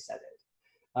 and so they said it.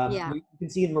 Yeah. You can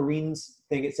see in Maureen's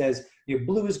thing, it says, you know,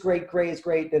 blue is great, gray is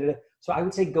great. Da, da, da. So I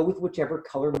would say go with whichever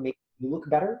color makes you look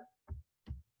better.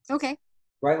 Okay.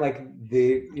 Right, like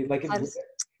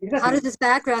how does this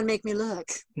background make me look?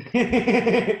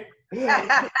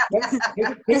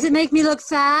 Does it make me look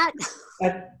fat?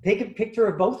 Take a picture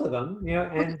of both of them, you know,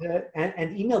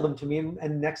 and email them to me.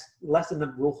 And next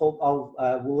lesson, we'll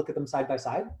look at them side by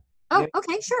side. Oh,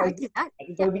 okay, sure, I can do that. I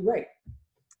think that would be great.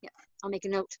 Yeah, I'll make a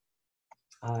note.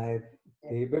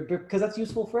 Because that's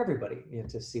useful for everybody, you know,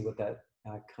 to see what that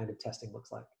kind of testing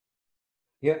looks like.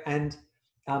 Yeah, and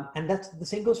that's the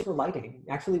same goes for lighting.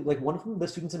 Actually, like one of the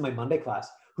students in my Monday class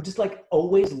who just like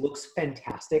always looks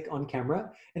fantastic on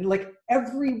camera, and like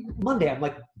every Monday I'm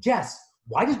like, Jess,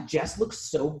 why does Jess look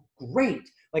so great?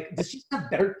 Like, does she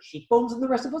have better cheekbones than the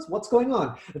rest of us? What's going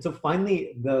on? And so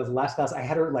finally, the last class, I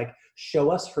had her like show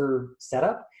us her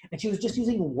setup, and she was just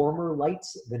using warmer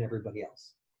lights than everybody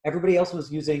else. Everybody else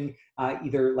was using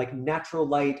either like natural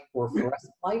light or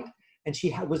fluorescent light, and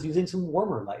she was using some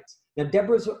warmer lights. Now,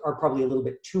 Deborah's are probably a little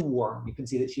bit too warm. You can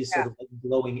see that she's sort of like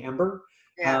glowing ember.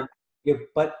 Yeah. You know,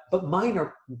 but mine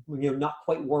are, you know, not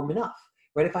quite warm enough.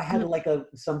 Right? If I had like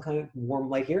some kind of warm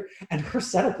light here, and her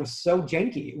setup was so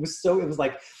janky. It was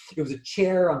like it was a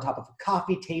chair on top of a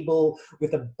coffee table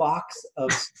with a box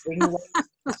of string lights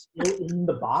still in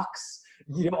the box,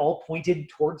 you know, all pointed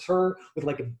towards her with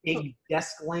like a big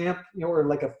desk lamp, you know, or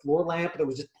like a floor lamp that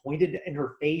was just pointed in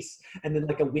her face, and then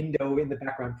like a window in the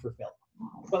background for Phil.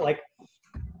 But like,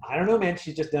 I don't know, man.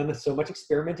 She's just done so much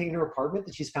experimenting in her apartment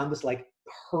that she's found this like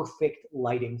perfect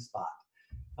lighting spot.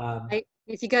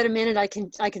 If you got a minute, I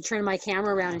can turn my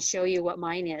camera around and show you what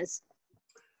mine is.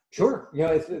 Sure. You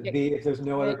know, if there's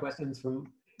no other questions from.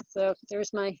 So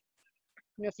there's my. I don't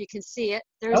know if you can see it.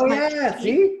 There's my sheet.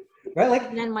 See? Right, like.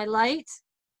 And then my light,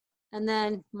 and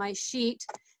then my sheet,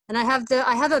 and I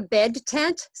have a bed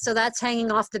tent, so that's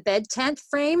hanging off the bed tent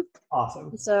frame.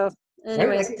 Awesome. So.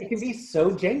 Anyways, right? Like, it can be so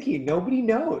janky. Nobody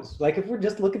knows. Like if we're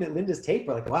just looking at Linda's tape,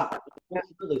 we're like, wow,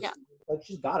 like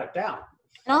she's got it down.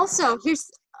 And also,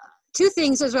 here's two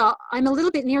things as well. I'm a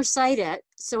little bit nearsighted,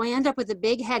 so I end up with a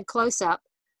big head close-up,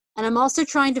 and I'm also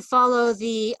trying to follow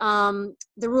the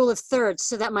rule of thirds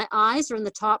so that my eyes are in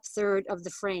the top third of the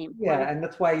frame. Yeah, and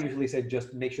that's why I usually say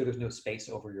just make sure there's no space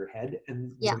over your head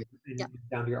and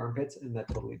down to your armpits, and that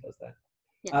totally does that.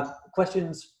 Yeah.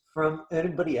 Questions from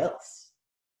anybody else?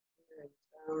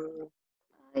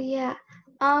 Yeah.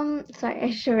 Sorry,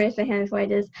 I should raise my hand before I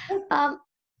do.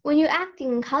 When you're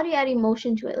acting, how do you add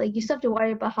emotion to it? Like you still have to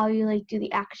worry about how you like do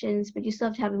the actions, but you still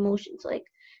have to have emotions. Like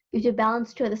you have to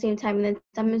balance two at the same time, and then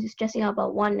sometimes you're stressing out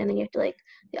about one, and then you have to like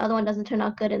the other one doesn't turn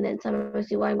out good, and then sometimes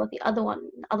you're worrying about the other one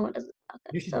doesn't turn out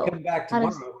good. You should come back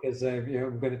tomorrow because you know,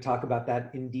 I'm going to talk about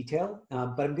that in detail.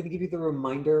 But I'm going to give you the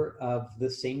reminder of the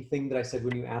same thing that I said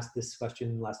when you asked this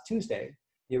question last Tuesday,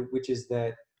 you know, which is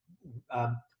that.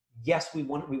 Yes, we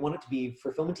want it to be,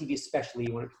 for film and TV especially,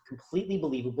 you want it to be completely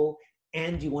believable,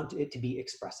 and you want it to be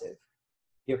expressive.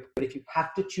 But if you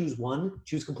have to choose one,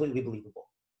 choose completely believable,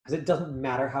 because it doesn't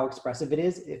matter how expressive it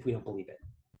is if we don't believe it.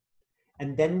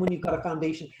 And then when you've got a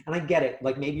foundation, and I get it,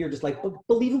 like maybe you're just like, but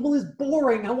believable is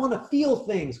boring, I want to feel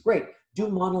things. Great, do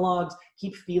monologues,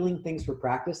 keep feeling things for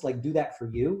practice, like do that for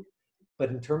you. But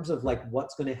in terms of like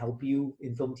what's going to help you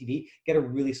in film and TV, get a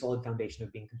really solid foundation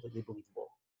of being completely believable.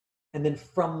 And then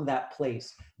from that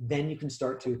place, then you can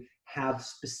start to have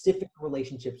specific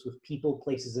relationships with people,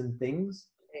 places, and things.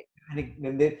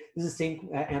 And this is the same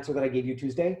answer that I gave you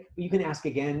Tuesday, but you can ask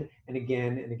again and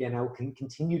again and again. I will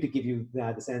continue to give you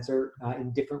this answer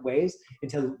in different ways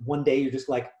until one day you're just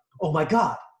like, oh my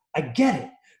God, I get it.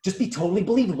 Just be totally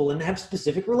believable and have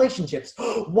specific relationships.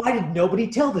 Why did nobody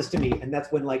tell this to me? And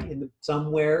that's when, like,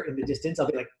 somewhere in the distance, I'll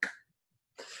be like,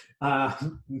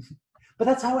 but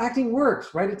that's how acting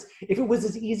works, right? If it was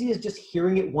as easy as just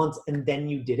hearing it once and then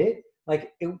you did it,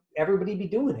 like everybody'd be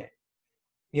doing it.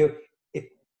 You know,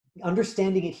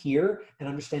 understanding it here and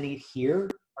understanding it here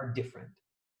are different.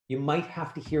 You might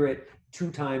have to hear it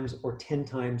 2 times or 10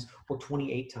 times or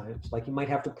 28 times. Like you might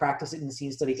have to practice it in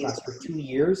scene study class for 2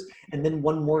 years, and then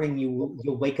one morning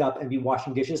you'll wake up and be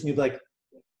washing dishes and you'll be like,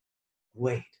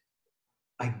 wait,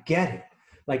 I get it.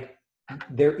 Like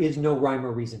there is no rhyme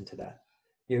or reason to that.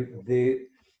 You know,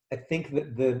 I think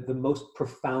that the most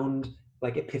profound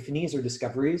like epiphanies or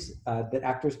discoveries that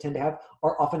actors tend to have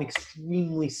are often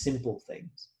extremely simple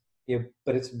things. You know,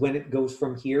 but it's when it goes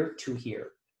from here to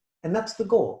here. And that's the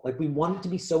goal. Like we want it to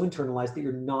be so internalized that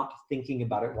you're not thinking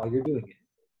about it while you're doing it.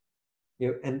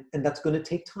 You know, and that's going to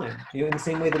take time. You know, in the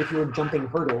same way that if you were jumping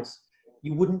hurdles,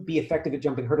 you wouldn't be effective at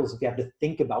jumping hurdles if you had to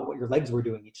think about what your legs were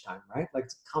doing each time, right? Like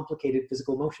it's complicated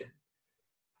physical motion.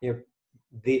 You know,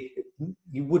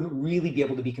 you wouldn't really be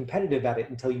able to be competitive at it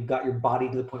until you got your body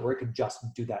to the point where it could just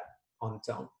do that on its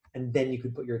own. And then you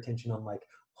could put your attention on like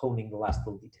honing the last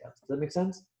little details. Does that make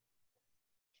sense?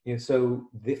 You know, so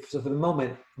for the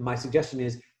moment, my suggestion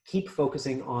is keep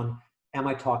focusing on, am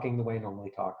I talking the way I normally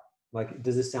talk? Like,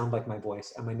 does this sound like my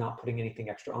voice? Am I not putting anything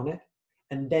extra on it?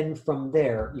 And then from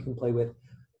there, you can play with,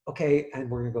 okay, and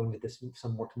we're gonna go into this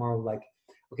some more tomorrow, like,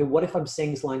 okay, what if I'm saying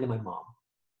this line to my mom?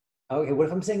 Okay, what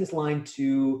if I'm saying this line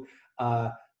to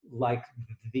like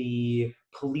the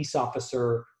police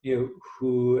officer, you know,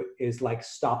 who is like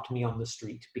stopped me on the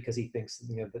street because he thinks,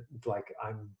 you know, that like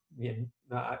I'm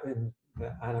and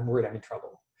I'm worried I'm in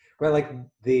trouble, right? Like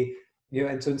you know,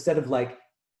 and so instead of like,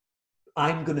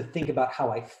 I'm going to think about how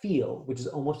I feel, which is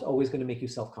almost always going to make you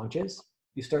self-conscious,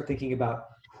 you start thinking about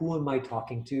who am I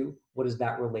talking to? What is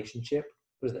that relationship?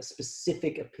 What is that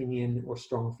specific opinion or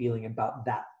strong feeling about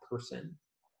that person?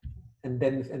 And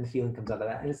then the feeling comes out of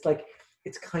that. And it's like,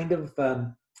 it's kind of,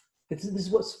 this is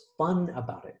what's fun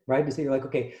about it, right? Is that you're like,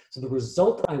 okay, so the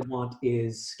result I want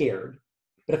is scared.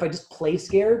 But if I just play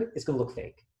scared, it's going to look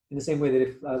fake. In the same way that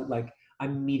if like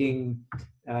I'm meeting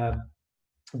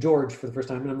George for the first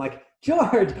time and I'm like,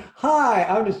 George, hi,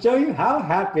 I want to show you how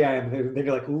happy I am. Then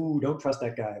you're like, ooh, don't trust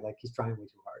that guy. Like he's trying way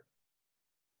too hard.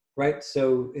 Right?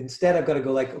 So instead I've got to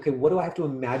go like, okay, what do I have to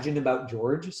imagine about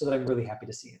George so that I'm really happy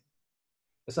to see him?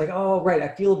 It's like, oh, right, I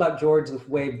feel about George the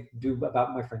way I do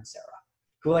about my friend Sarah,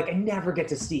 who like I never get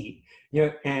to see, you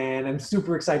know, and I'm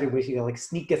super excited when she like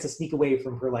gets to sneak away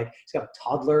from her, like she's got a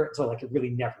toddler, so I like really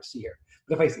never see her.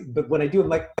 But when I do, I'm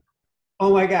like,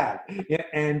 oh my God, yeah,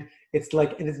 and it's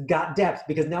like, and it's got depth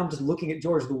because now I'm just looking at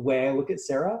George the way I look at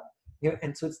Sarah, you know,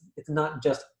 and so it's not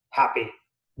just happy,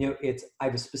 you know, I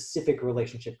have a specific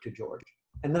relationship to George,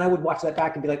 and then I would watch that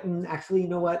back and be like, actually, you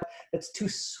know what, that's too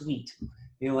sweet.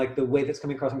 You know, like the way that's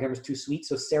coming across on camera is too sweet.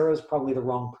 So Sarah's probably the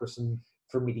wrong person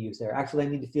for me to use there. Actually, I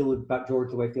need to feel about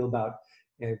George the way I feel about,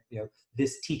 you know,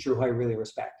 this teacher who I really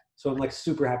respect. So I'm like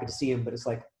super happy to see him, but it's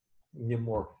like, you know,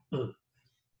 more,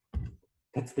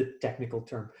 that's the technical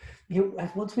term. You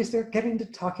know, once we start getting to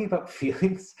talking about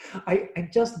feelings, I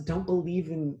just don't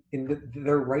believe in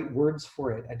the right words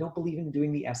for it. I don't believe in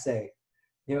doing the essay.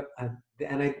 You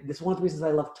know, this is one of the reasons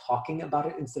I love talking about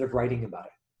it instead of writing about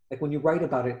it. Like when you write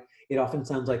about it, it often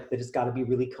sounds like that it's got to be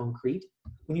really concrete.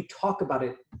 When you talk about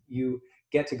it, you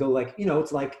get to go like, you know,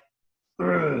 it's like,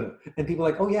 and people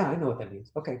are like, oh yeah, I know what that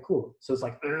means. Okay, cool. So it's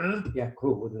like, yeah,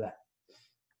 cool, we'll do that.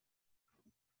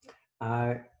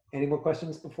 Any more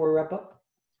questions before we wrap up?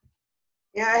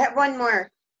 Yeah, I have one more.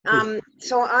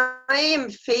 So I am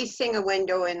facing a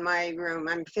window in my room.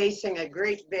 I'm facing a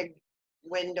great big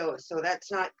window, so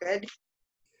that's not good.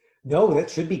 No, that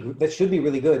should be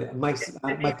really good. My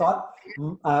thought,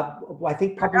 I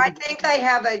think probably. I think I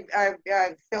have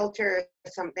a filter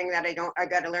or something that I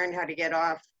got to learn how to get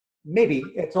off. Maybe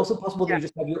it's also possible that you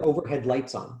just have your overhead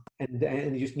lights on,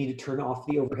 and you just need to turn off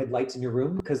the overhead lights in your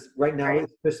room because right now,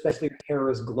 especially your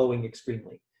hair is glowing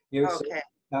extremely. You know,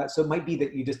 okay. So it might be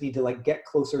that you just need to like get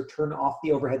closer, turn off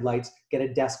the overhead lights, get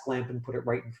a desk lamp, and put it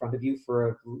right in front of you for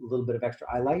a little bit of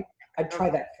extra eye light. I'd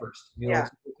try that first. You know,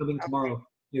 so coming tomorrow.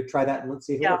 You try that and let's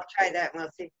see if it works. I'll try that and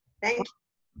we'll see. Thank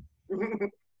you.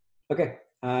 Okay.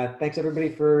 Thanks everybody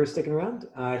for sticking around.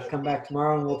 Come back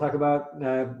tomorrow and we'll talk about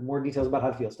more details about how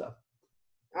to feel stuff.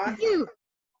 Thank you.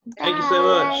 Thank you so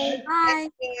much. Bye.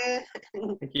 Thank you.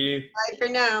 Thank you. Bye for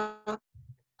now.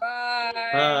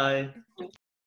 Bye. Bye.